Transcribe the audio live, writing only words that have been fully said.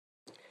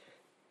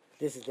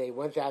This is day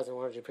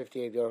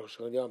 1158 of Arukh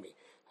HaShulchan.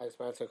 Our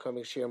sponsor,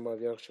 coming share more of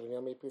Arukh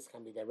HaShulchan. Please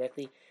come me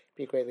directly.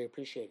 Be greatly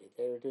appreciated.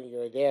 They're doing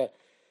your idea.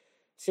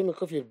 Siman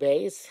Kuf Yud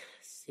Beis,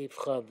 Sif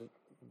Chav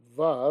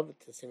Vav,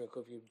 to Siman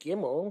Kuf Yud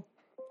Gimel,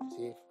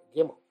 Sif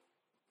Gimel.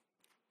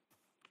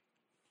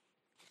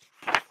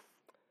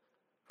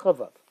 Chav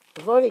Vav.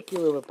 V'vori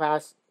kilu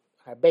v'pas,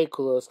 harbei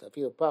kulos,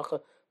 kafilu pacha,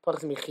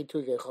 pachas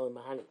michitu gechol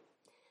mahani.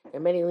 There are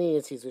many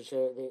leniencies which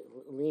are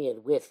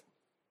lenient with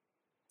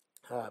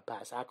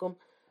pas akum,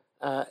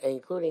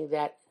 including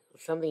that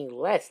something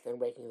less than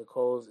breaking the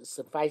coals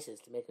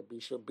suffices to make a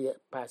bishul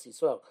pas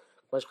yisrael.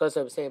 Much closer,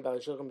 I was saying about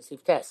Shulchan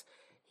Sif Tes.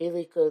 They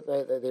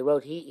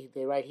write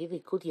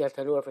Hili Kuti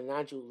Hatanur for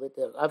non-Jew lit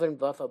the oven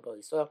vafa bo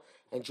Yisrael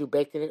and Jew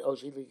baked in it. O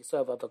Shidli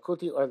Yisrael vafa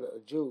Kuti, or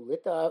the Jew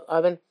lit the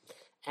oven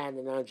and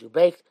the non-Jew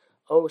baked.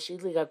 O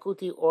Shidli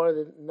Hakuti, or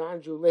the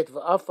non-Jew lit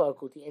vafa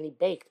Kuti and he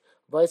baked.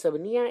 Voice of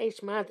Nia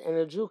Ishmat, and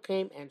a Jew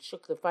came and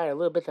shook the fire a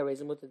little bit to raise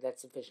him.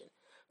 That's sufficient.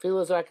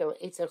 Even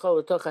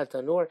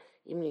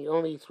he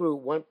only threw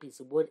one piece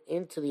of wood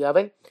into the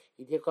oven.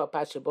 He did call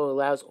Pashabo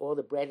allows all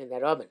the bread in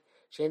that oven.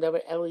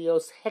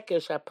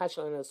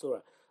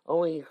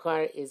 Only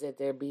required is that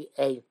there be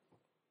a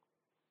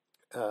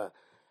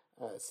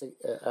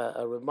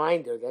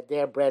reminder that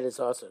their bread is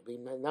also.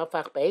 And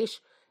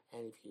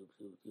if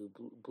you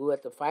blew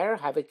at the fire,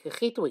 have it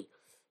kechitui,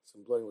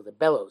 some blowing with the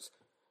bellows.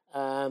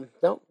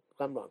 No,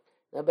 I'm wrong.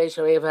 If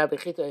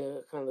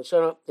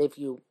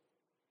you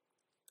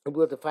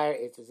blew at the fire,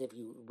 it's as if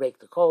you rake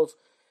the coals.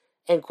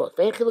 End quote.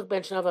 Doesn't make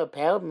a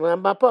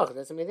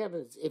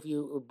difference if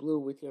you blew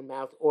with your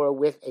mouth or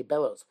with a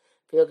bellows.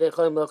 And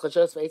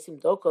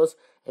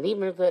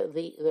even if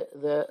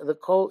the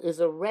coal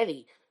is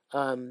already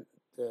the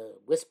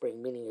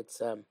whispering, meaning it's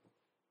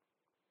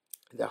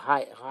the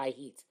high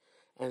heat,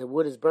 and the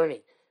wood is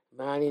burning.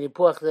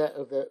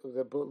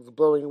 The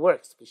blowing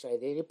works.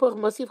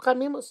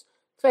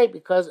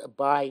 Because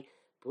by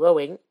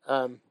blowing,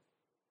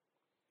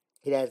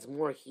 it adds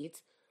more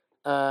heat.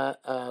 Every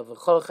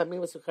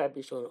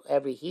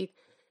heat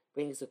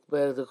brings the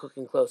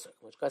cooking closer.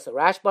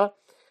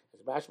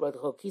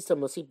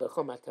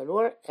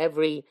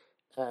 Every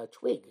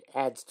twig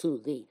adds to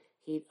the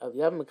heat of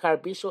the oven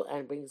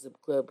and brings the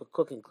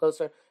cooking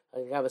closer.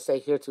 I gotta say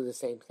here to the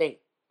same thing.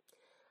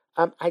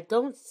 I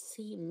don't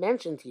see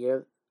mentioned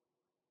here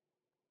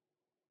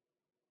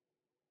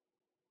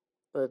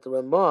that the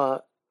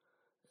Ramah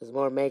is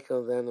more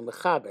makel than the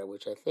Mechaber,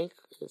 which I think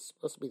is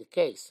supposed to be the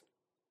case.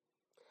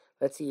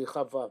 Let's see,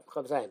 Chav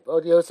Zayin.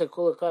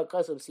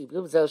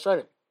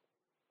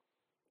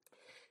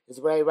 It's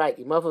very right.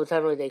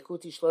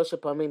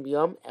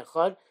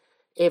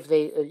 If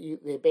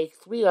they bake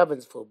 3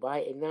 ovens full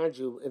by a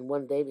non-Jew in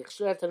one day, verse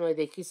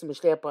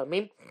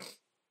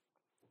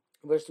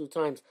 2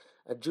 times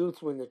a Jew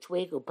threw in the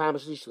twig, and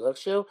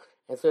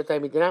 3rd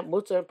time he did not.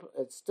 Mutzar,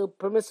 it's still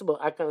permissible.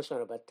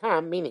 But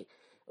tam, meaning,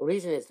 the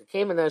reason is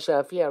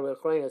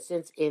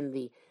since in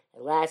the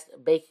last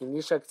baking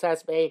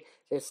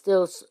there's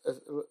still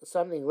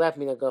something left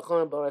from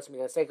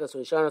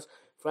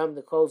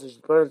the coals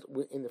which burned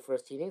in the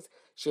first heatings.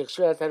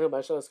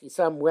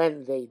 Some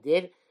when they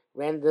did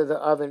render the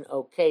oven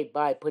okay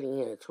by putting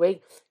in a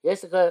twig.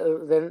 Yes, then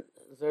the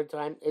 3rd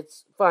time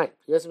it's fine.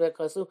 Yes,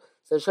 so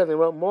they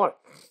wrote more.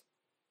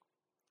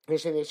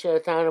 If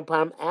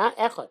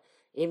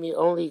you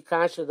only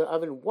kasher the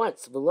oven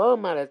once,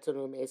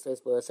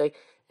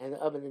 and the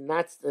oven did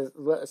not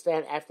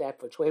stand after that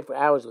for 24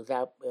 hours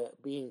without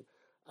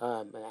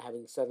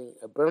having something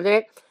burned in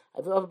it.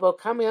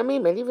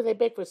 And even they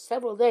bake for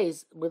several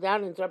days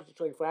without interrupting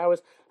 24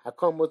 hours.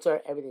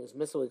 Everything is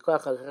missing. We call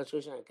on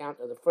account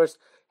of the first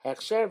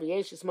hechsher.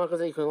 You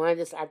can line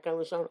this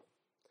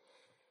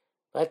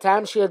by the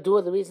time she'll do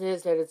it, the reason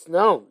is that it's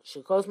known.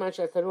 She calls as long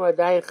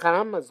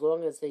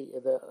as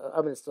the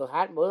oven is still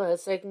hot.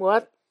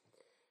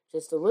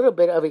 Just a little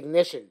bit of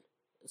ignition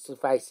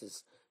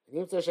suffices.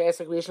 It's as if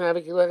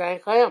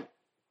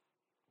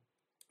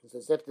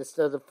it's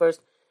still the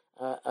first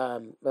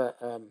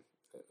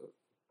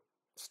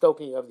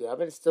stoking of the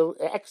oven is still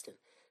extant.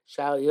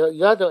 Because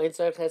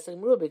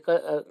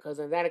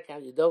on that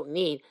account you don't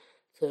need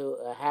to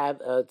have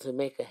to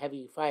make a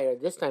heavy fire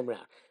this time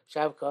around.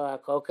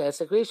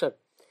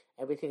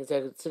 Everything is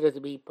considered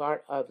to be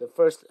part of the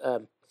first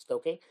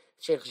stoking,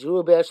 which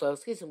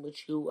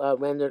you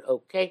rendered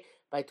okay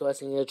by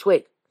tossing in a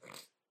twig.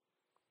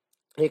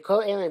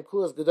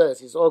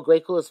 He's all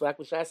great coolers.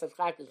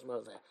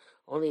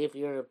 Only if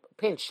you're in a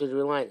pinch should you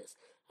rely on this.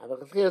 But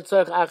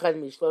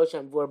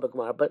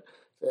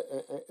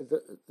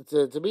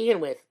to begin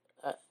with,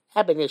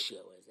 ab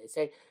initio, as they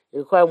say, you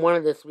require one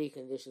of the 3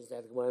 conditions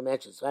that the Gemara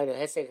mentions. So either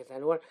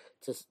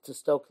to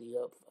stoke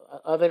the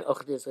oven, or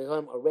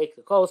rake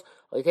the coals,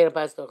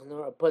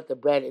 or put the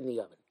bread in the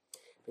oven.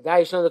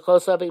 Anytime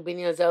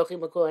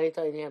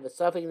you have a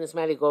suffix in this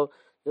matter, you go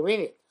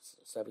lenient.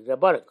 Suffix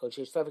rabbanon.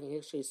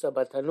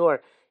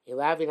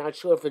 Not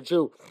sure if a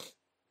Jew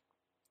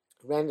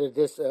rendered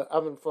this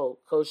oven full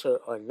kosher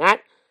or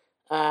not.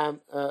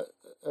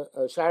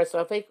 Shara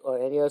suffix or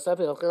any other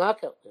suffix,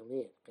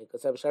 lenient.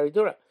 Because I'm sorry,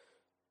 Dura.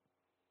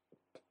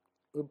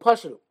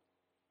 Pashinu.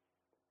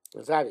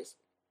 It's obvious.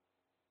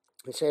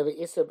 I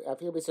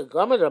feel it's a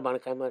garment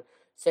Rabbanan Kaiman,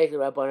 sacred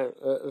Rabbanan,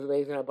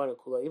 Rabbanan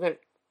Kula. Even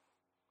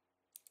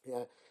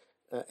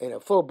in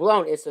a full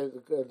blown, it's the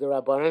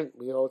Rabbanan.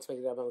 We hold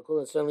sacred Rabbanan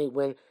Kula. Certainly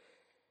when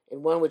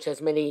in one which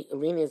has many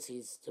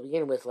leniencies to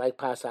begin with, like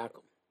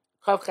Pasakum.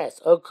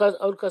 Chavches.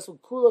 Odkasu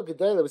Kula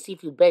Gedola with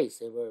seafood base.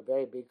 They were a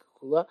very big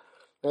Kula.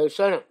 No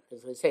Shona,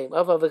 as we say,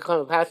 of a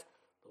common pass,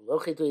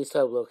 Lochitu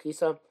Yisrael,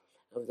 Lochisa.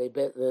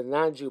 The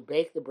non-Jew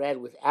bake the bread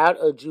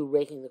without a Jew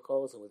raking the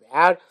coals and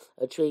without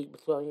a tree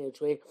throwing in a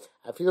tree.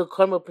 I feel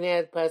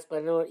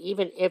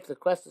even if the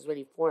crust is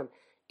already formed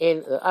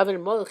in the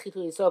oven.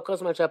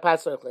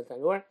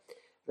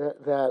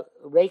 The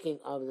raking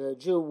of the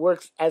Jew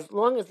works as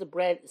long as the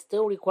bread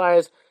still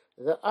requires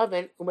the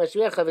oven,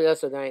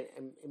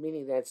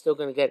 meaning that it's still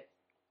going to get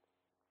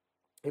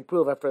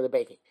improved after the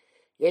baking.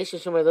 Those who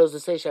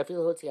say,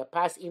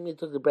 even you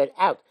took the bread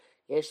out.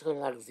 There is an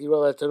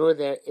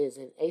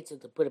eitzah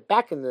to put it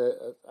back in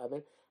the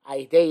oven.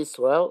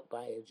 Yisrael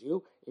by a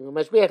Jew. Even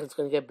Mashbiach, it's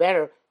going to get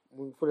better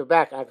when we put it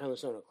back.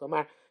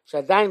 Klamar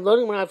Shadain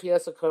loading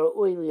Marafiasa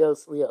Karui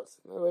Lios. In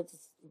other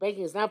words,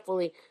 baking is not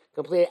fully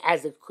completed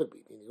as it could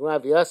be.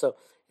 Marafiasa,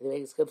 the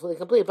baking is completely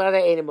complete, but other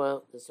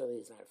animal, this certainly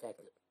is not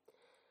effective.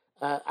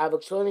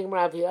 Avokshloning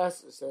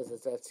Marafiasa says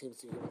that seems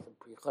to be what the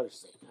pre-Chodesh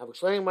saying.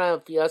 Avokshloning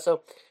Marafiasa,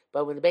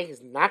 but when the baking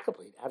is not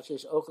complete, even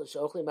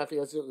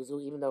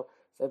though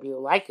some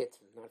people like it,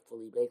 not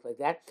fully baked like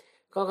that.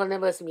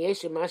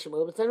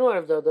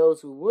 Those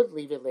who would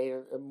leave it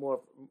later,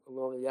 more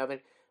long in the oven,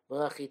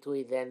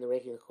 then the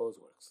raking of the coals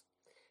works.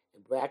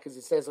 In brackets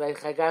it says,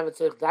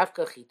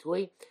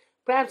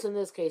 perhaps in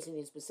this case he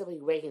needs specifically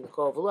raking the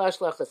coal,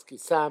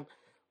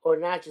 or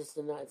not just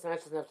enough, it's not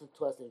just enough to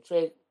toss in a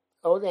tray,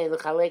 or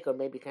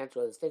maybe can't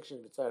draw a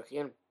distinction, or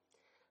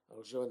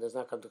does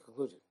not come to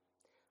conclusion.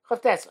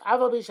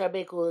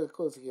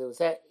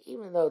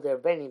 Even though there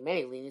are many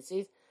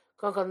leniencies,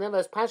 the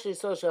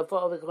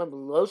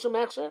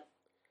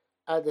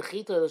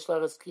chito the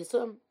shlachas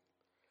kisum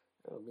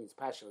means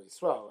partially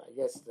Yisrael. I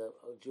guess the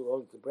Jew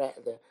owns the bread,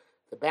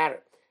 the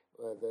batter,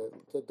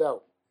 the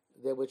dough,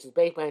 which is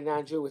baked by a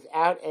non-Jew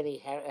without any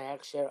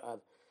hechsher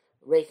of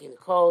raking the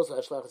coals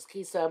or shlachas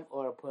kisam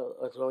or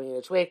throwing in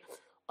a tray.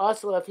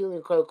 Also, a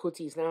feeling called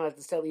kuti is not allowed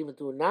to sell even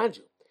to a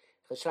non-Jew.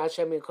 Because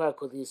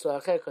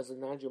the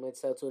non-Jew might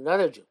sell to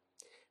another Jew.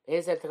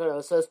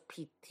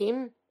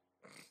 Pitim.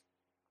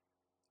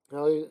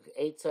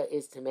 Eitzah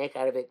is to make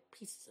out of it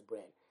pieces of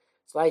bread,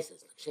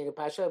 slices. If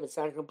it's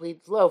not a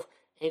complete loaf,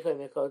 we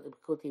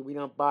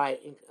don't buy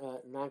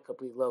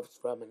non-complete loaves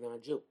from a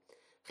non-Jew.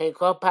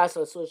 Therefore,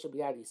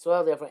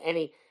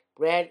 any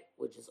bread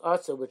which is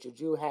also which a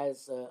Jew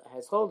has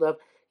hold of,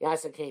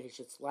 he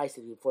should slice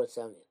it before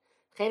selling it.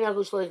 And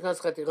the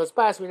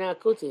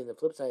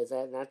flip side is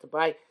that not to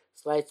buy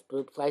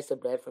slice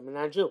of bread from a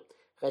non-Jew.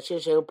 Because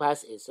we're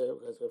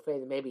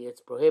afraid that maybe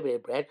it's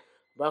prohibited bread.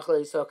 And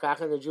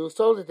the Jews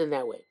sold it in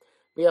that way.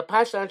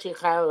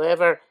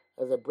 However,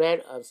 the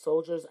bread of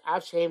soldiers,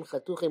 even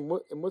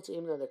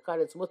though they cut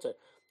its mutter,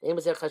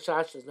 there's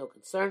no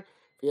concern.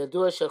 We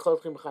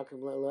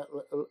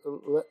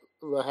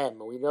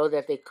know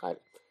that they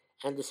cut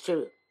and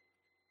distribute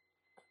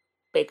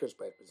baker's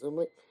bread,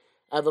 presumably.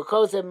 That's where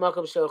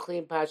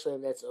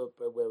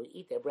we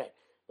eat their bread.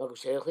 But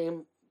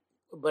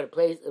a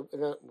place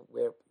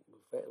where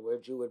a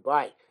Jew would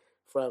buy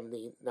from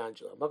the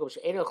non-Jew.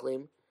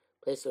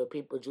 Place where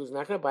people, Jews, are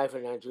not going to buy for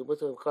a non-Jew.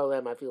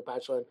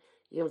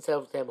 You can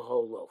sell them a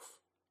whole loaf.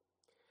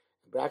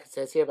 The bracket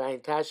says here,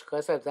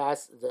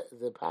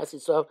 the Pasi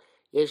Sof,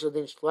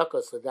 Yeshudin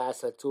Shlokos,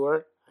 Ladas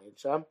Hatur,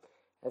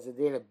 as a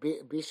din of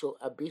Bishul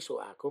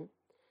Akum.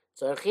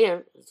 So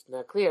here, it's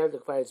not clear, the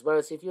Kfar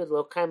Yisrael, if you had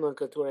low Kaimlan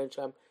Katur and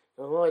Sham,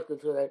 and more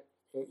Katur that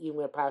even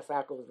where Pas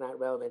Akum is not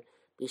relevant,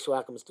 Bishul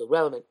Akum is still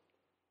relevant.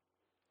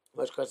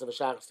 Much because of a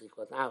Shach,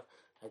 now,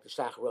 like the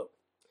Shach wrote.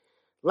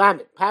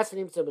 Lamed,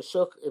 passing to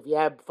Meshuk, if you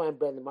find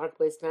bread in the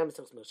marketplace, time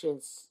six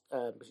machines,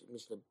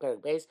 Mishnah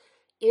Perek base.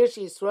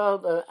 Irshi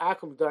Yisrael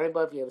Akum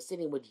Darimba, if you have a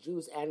city in which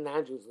Jews and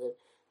non-Jews live,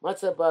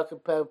 Matzah Bak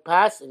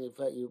Pass, and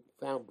you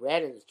found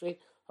bread in the street,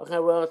 you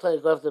go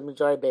to the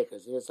majority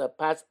bakers. There's a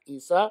Pas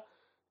Isa,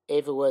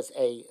 if it was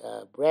a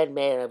bread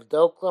made out of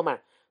dough,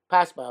 Klomar,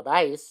 Pas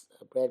Ba'abais,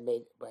 a bread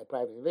made by a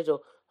private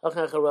individual,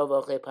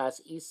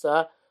 Pas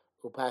Isa,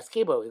 Upas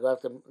Kibo. We go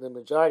after the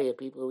majority of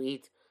people who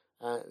eat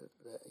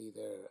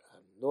either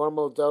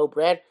normal dough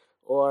bread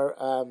or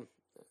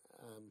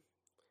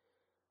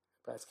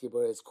Pas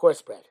Kibo is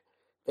coarse bread.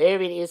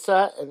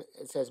 Isa, and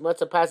it says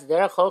Matzah Pas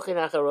Derech Hochin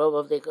Acharov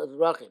of the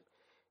Rachim.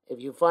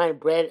 If you find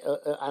bread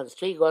on the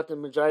street, you go out to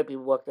the majority of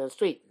people walk down the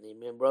street.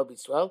 The Rob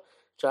Yisrael,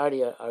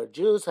 majority are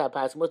Jews.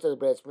 Hapas Mutter, the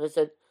bread is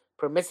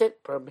permitted.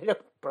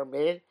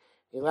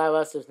 You allow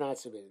us if not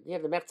submitted. Yeah,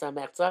 the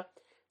Mechza,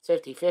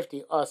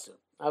 50-50 also.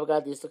 I've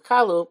got this to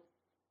Kalu,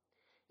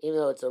 even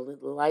though it's a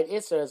light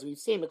Isser, as we've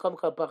seen,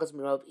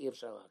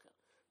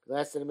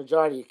 less than the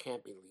majority, you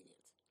can't be lenient.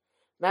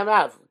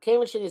 Ma'amrav, came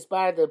when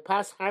inspired the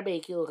pas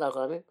harbe kilu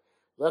chachamim,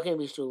 looking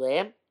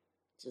bishuleim,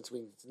 since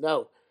we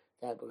know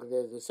that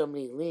there's so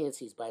many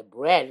leniencies by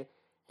bread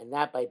and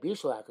not by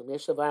bishul akum.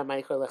 Yeshavar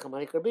manikar lechem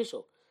manikar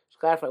bishul. To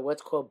clarify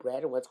what's called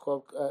bread and what's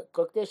called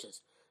cooked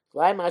dishes.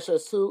 Lai masha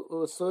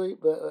sui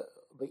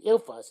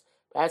beilfas,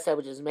 perhaps that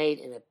which is made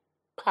in a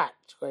pot.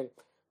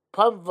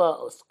 Pumva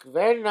or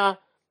skverna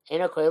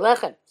eno koi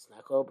lechem. It's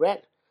not called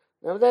bread.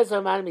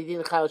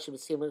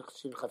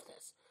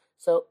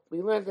 So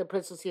we learned the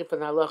principles here from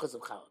the halachas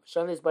of challah.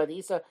 Shani's by the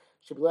Isa,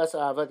 it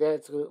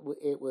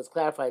was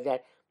clarified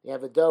that you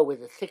have a dough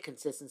with a thick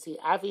consistency.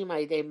 Avi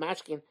ma'idei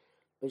mashkin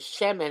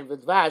b'shemen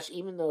v'dvash,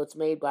 even though it's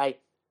made by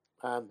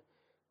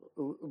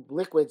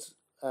liquids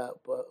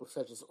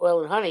such as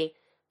oil and honey.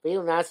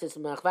 Even when it's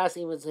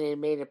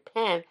made in a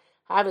pan,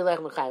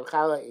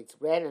 it's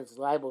bread and it's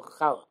liable to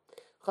challah.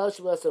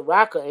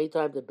 Challah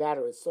anytime the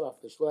batter is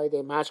soft. The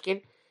shloidei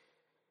mashkin.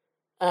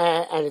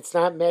 And it's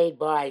not made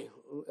by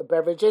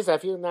beverages. I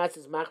feel not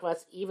as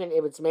machvas, even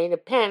if it's made in a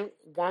pen.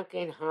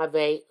 Ganken have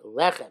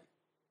lechem.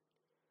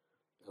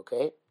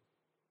 Okay,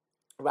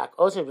 rak.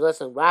 Also, if you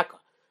listen, rak,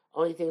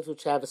 only things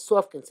which have a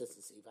soft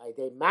consistency.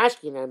 They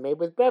mashkin are made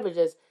with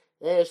beverages.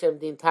 These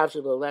have the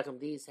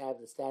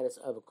status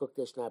of a cooked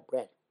dish, not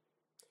bread.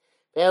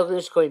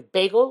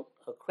 Bagel,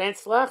 a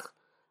krantzlach.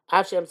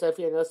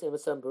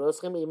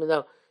 Even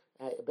though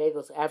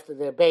bagels, after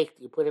they're baked,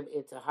 you put them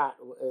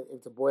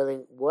into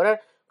boiling water.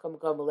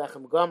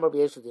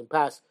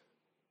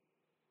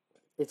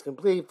 It's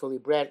completely fully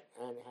bread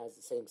and it has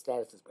the same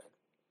status as bread.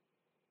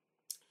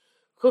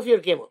 Kufir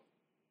Gimel.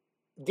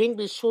 Ding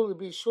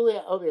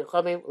bishuli over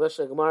Yachamim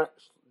l'shagamar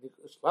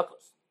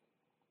shlakos.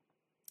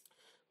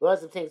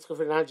 Laws of things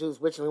for non-Jews,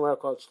 which in the world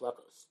are called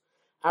shlakos.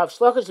 Av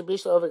shlakos and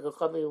bishul over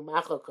Yachamim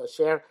machal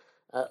kosher,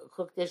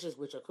 cooked dishes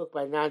which are cooked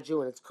by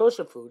non-Jew and it's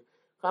kosher food.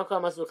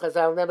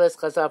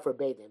 Chazal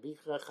forbade them.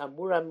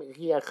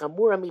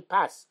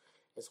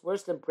 It's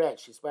worse than bread.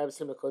 She's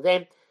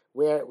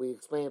where we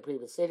explained the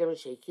previous seder,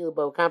 which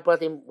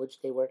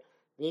they were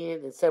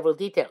lenient in several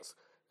details.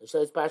 And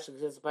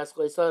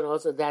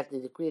also that the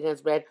decree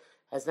against bread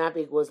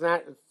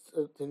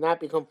did not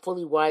become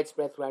fully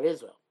widespread throughout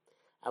Israel,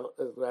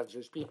 throughout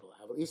Jewish people.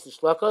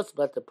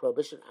 But the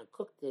prohibition on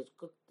cooked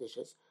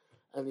dishes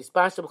and the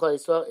responsible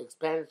Israel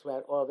expanded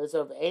throughout all of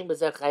Israel. And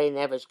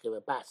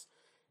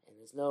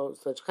there's no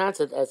such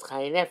concept as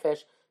chayin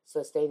nefesh,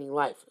 sustaining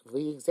life.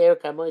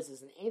 V'yigzer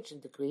is an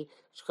ancient decree.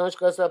 Before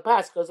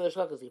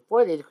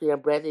they decreed on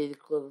bread, they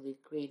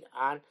decreed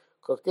on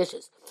cooked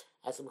dishes.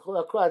 As in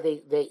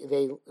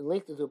they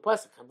linked it to a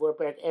pasuk.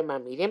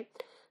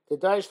 The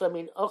Darish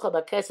Lamin Ocha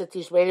Bakesa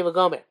Tishreini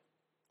V'Gomer.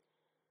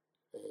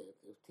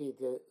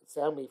 To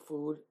sell me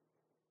food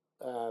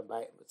when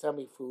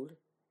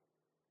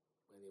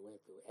they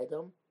went to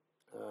Edom.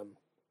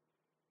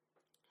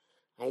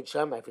 I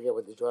forget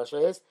what the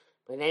drasha is,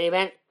 but in any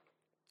event,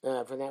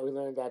 from that we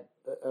learned that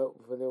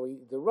from there we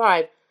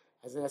derive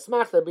as an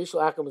asmachta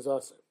bishul akum is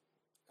also.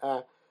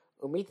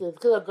 Umita the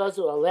tchila gozu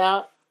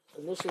allow.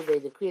 Initially they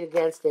decreed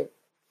against it.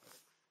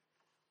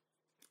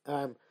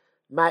 Mitam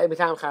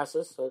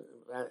chasus, so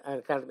on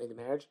account of the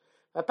marriage.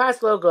 But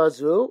pas lo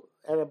gozu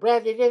and a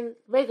bread they didn't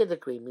make a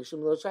decree.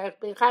 Mishum lo shayach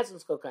ben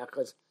chasus kokach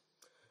because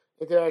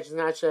intermarriage is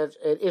not such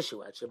an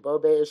issue. Actually, bo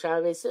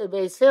be'ushav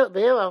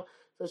ve'hilo.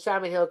 So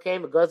Shaman Hill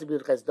came, but Gozi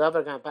B'Yudches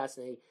Dover Gan Pas,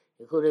 and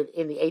included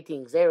in the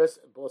 18 Xeros,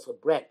 also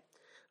bread.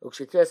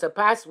 Ukshetir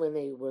Pas, when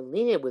they were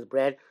lenient with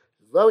bread,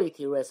 Lo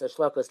Itires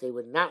Shlokos, they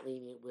were not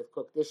lenient with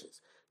cooked dishes.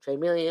 Trey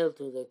million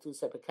to the two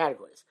separate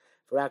categories.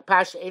 For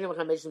Akpash, Einam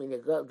Chamishim, meaning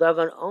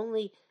Dogon,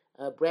 only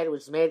bread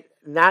which is made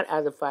not out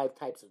of the 5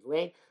 types of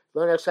grain.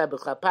 Lo Nechshab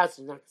B'Chlapas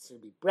is not considered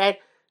to be bread.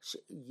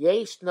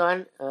 Yesh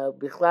non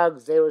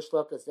B'Chlag Xeros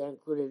Shlokos, they're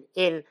included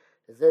in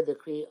the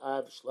decree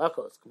of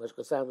Shlokos. K'mosh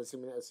Kosam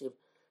L'Simin Asif.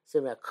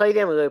 Simon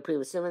Koydem, we go to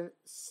previous Simon,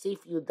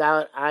 Sif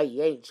Yudalat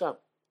Ayin Sham.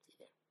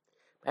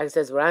 Back it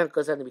says, Varan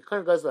goes on the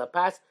Bikon goes to La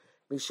Paz,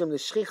 Mishum the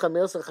Shricha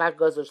Milsa Chak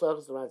goes to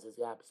Shlachos, the Varan says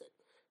the opposite.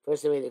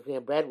 First they made the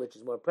Korean bread, which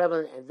is more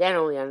prevalent, and then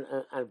only on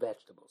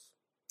vegetables.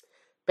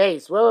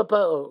 Base,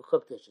 or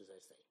cooked dishes, I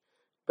say.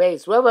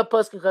 Base, Rova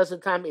Post can cause the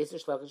time is the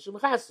Shlachos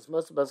Shumachasis.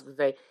 Most of us can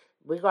say,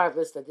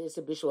 regardless, that this is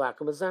a Bishul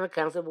Akum, is on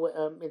account of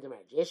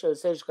intermarriage. Yeshua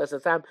says, because the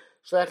time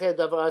Shlachos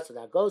Dover also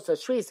that goes. So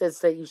Shri says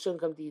that you shouldn't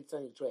come to eat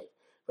Sunny trade.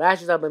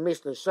 Rashi's on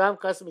Mishnah Sham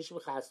Kasam Mishum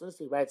Chaslus.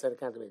 He writes on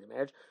account of the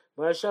marriage.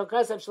 Marasham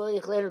Kasam Shalei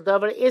Yichlenu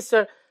Dover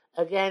Iser.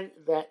 Again,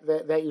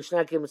 that you should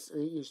not give you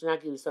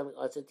something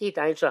Otzatit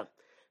Ayin Sham.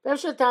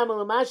 Perhaps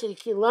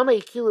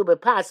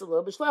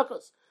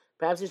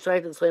he's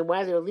trying to explain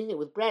why they were lenient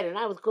with bread and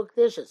not with cooked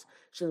dishes.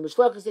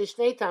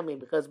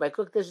 Because by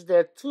cooked dishes there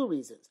are 2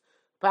 reasons.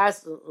 And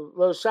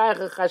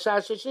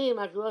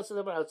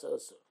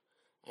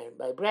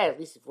by bread, at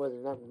least before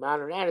the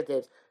modern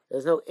additives,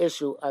 there's no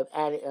issue of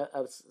adding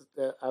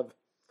of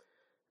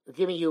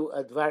giving you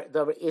a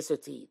davar iser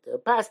to eat.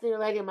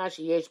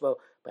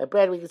 By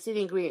bread, we can see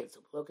the ingredients.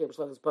 Okay,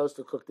 as opposed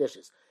to cooked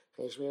dishes.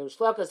 That's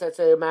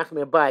a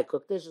machmir by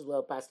cooked dishes.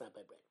 Well, pass not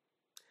by bread.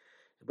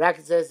 The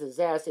bracket says,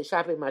 "Zeh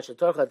shopping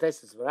mashatorcha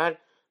tesis varan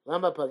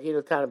lama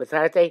pagino tana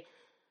betarte."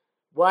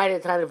 Why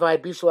did Tana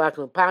divide Bishul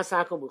Akum and Pas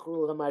Akum?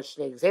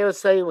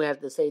 We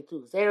have to say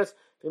two zeros.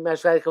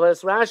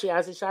 Rashi,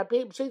 as a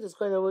Shapi, this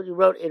kind of what you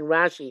wrote in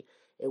Rashi,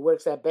 it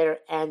works out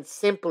better and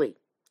simply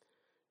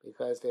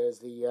because there's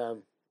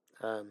the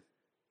there are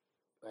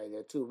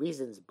two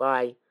reasons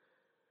by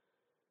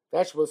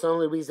vegetables.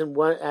 Only reason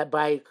one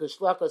by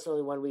Kushlakos.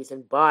 Only one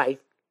reason by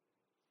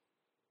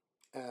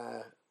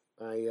Pas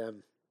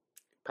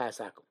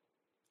Akum.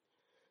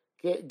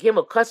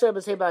 Gimel Kasser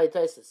B'Sei Bali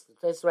Taisis. The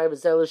Taisis Rabbi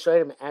Zelu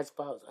showed him as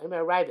follows. I'm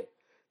arriving.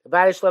 The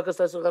body shlokas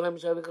Tasu Chalim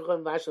Shavik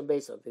Chacham Vashlam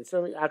Beisov. They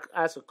certainly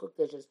also cook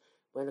dishes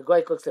when the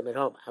goy cooks them at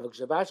home. Avik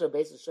Shabasha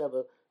Beisov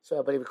Shavu.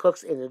 So, but if he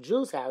cooks in a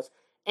Jew's house,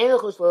 and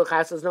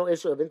there's no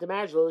issue of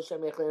intermarriage.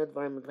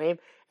 And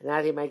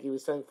now he might give you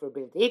something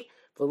forbidden to eat.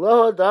 For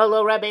Lo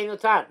Dolo Rabbeinu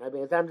Tam.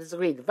 Rabbeinu Tam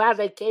disagreed. The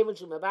father came with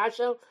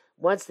Shumavashel.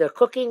 Once they're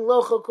cooking,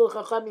 lochel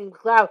kuchachamim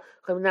klal,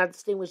 not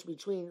distinguish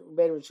between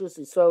ben rishus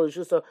yisrael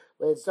rishus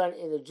when it's done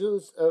in the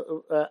Jews'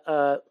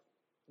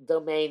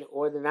 domain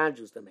or the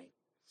non-Jews' domain.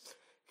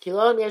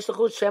 Kilom yesh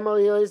lechut shemol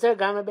yilizer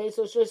gama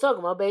beiso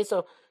sheisogam al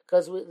beiso,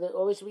 because we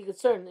always should be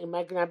concerned. He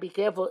might not be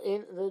careful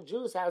in the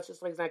Jews' house,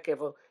 just like he's not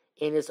careful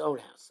in his own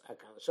house.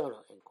 Akal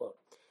end quote.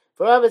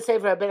 For all of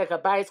Sefer Rabbeinu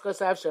Kabayis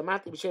kosav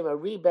shemati b'shem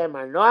Ari ben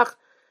Manoach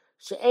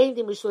she'ein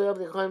di mishul yov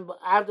dichon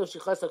avdo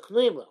shichasa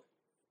knuim lo.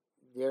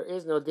 There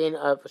is no din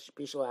of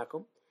Bishul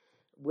Akum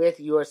with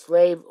your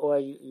slave or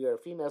your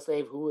female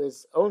slave who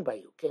is owned by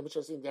you.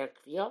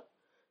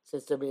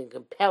 Since they're being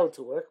compelled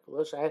to work,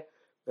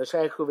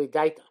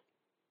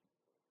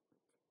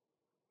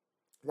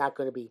 not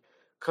going to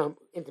become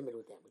intimate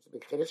with them, which is a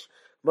big chiddush.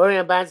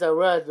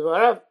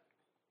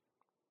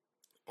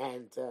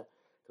 And the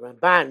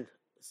Ramban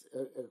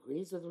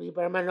agrees with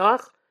Rebbe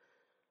Manoach.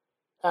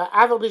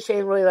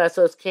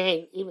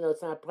 Even though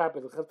it's not proper,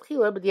 but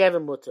you have a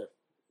mutter.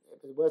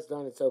 If it was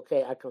done, it's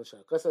okay.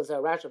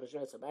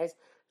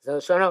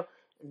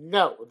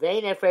 No,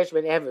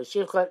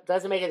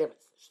 doesn't make a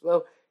difference.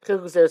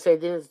 Say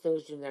didn't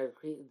distinguish in their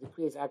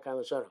decrees.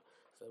 So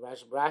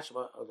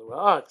Rashba or the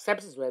Ra'ah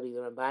accepts his Rebbe the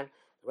Ramban.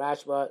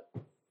 Rashba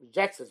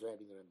rejects his Rebbe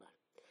the Ramban.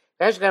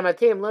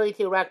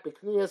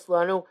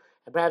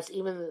 And perhaps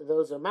even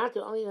those are matu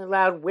only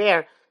allowed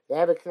where the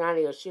Evet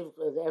Kanani or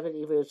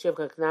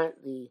Shivka Kanani,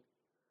 the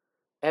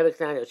Evet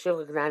Kanani or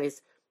Shivka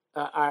Kananis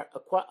are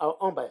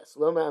owned by us.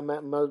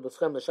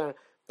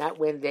 Not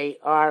when they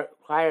are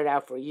hired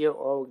out for a year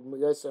or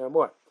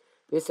more.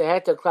 This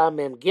had to cloud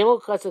mem gimel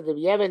because of the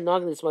Yemen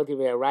Nogli smoke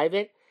to arrive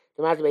it.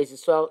 The mountain base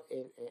is so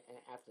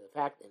after the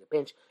fact in a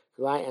pinch,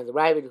 and the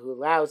Ravid who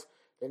allows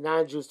the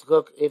non-Jews to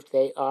cook if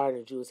they are in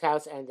a Jew's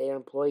house and they are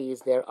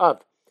employees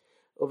thereof.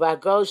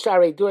 Uvago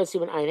shari dur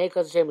siman ayne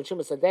because Hashem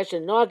Mishum Sadesh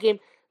Nogim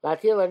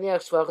Latil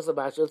Aniach Shvachas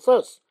Abashel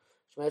Tzos.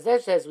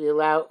 Shmazet says we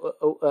allow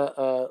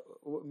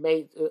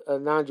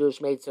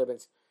non-Jewish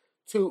maidservants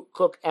to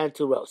cook and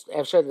to roast.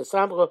 After the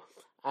sample,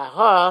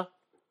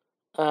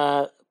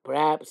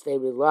 perhaps they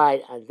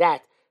relied on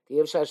that.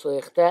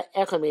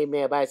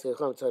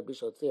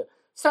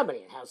 Somebody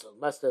in the household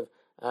must have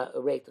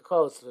raked the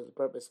coals for the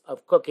purpose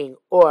of cooking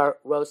or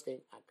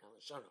roasting. And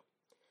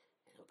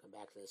we'll come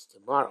back to this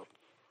tomorrow.